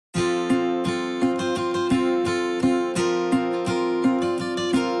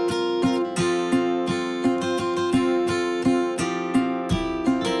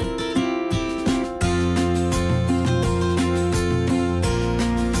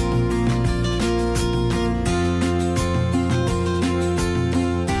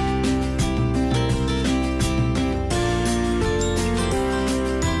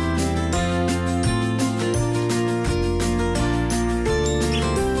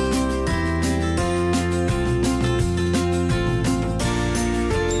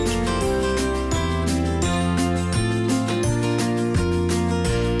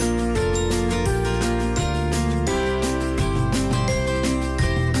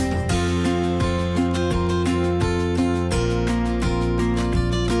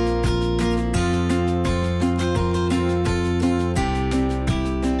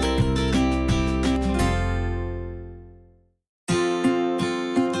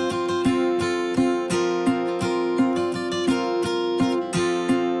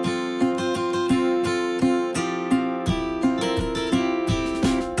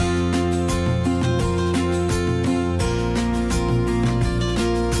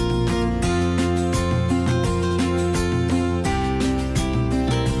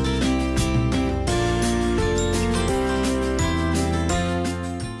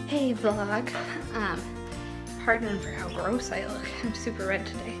pardon for how gross I look. I'm super red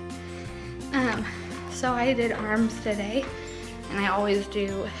today. So I did arms today, and I always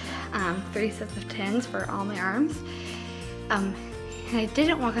do 3 sets of 10s for all my arms. And I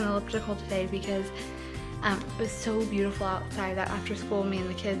didn't walk on the elliptical today because it was so beautiful outside that after school, me and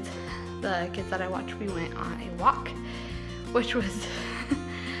the kids that I watch, we went on a walk, which was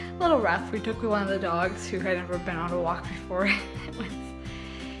a little rough. We took one of the dogs who had never been on a walk before. It was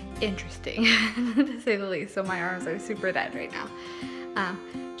interesting to say the least, so my arms are super dead right now.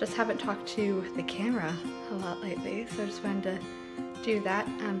 Just haven't talked to the camera a lot lately, so I just wanted to do that.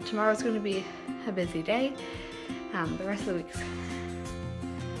 Tomorrow's going to be a busy day. The rest of the week's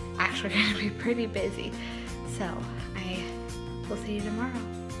actually going to be pretty busy, so I will see you tomorrow.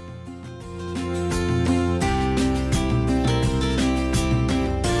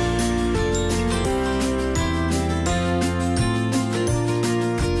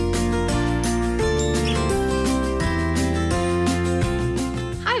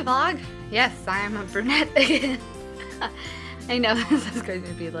 Vlog. Yes, I am a brunette again. I know this is going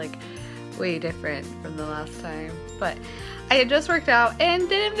to be like way different from the last time, but I had just worked out and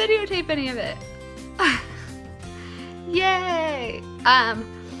didn't videotape any of it. Yay!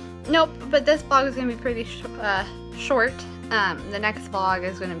 Nope, but this vlog is going to be pretty short. The next vlog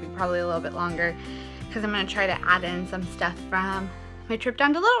is going to be probably a little bit longer because I'm going to try to add in some stuff from my trip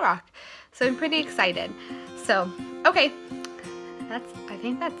down to Little Rock. So I'm pretty excited. So, okay. I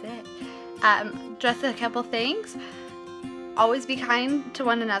think that's it. Just a couple things. Always be kind to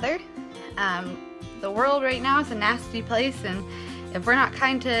one another. The world right now is a nasty place, and if we're not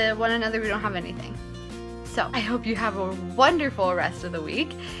kind to one another, we don't have anything. So I hope you have a wonderful rest of the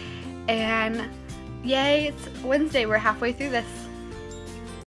week. And yay, it's Wednesday. We're halfway through this.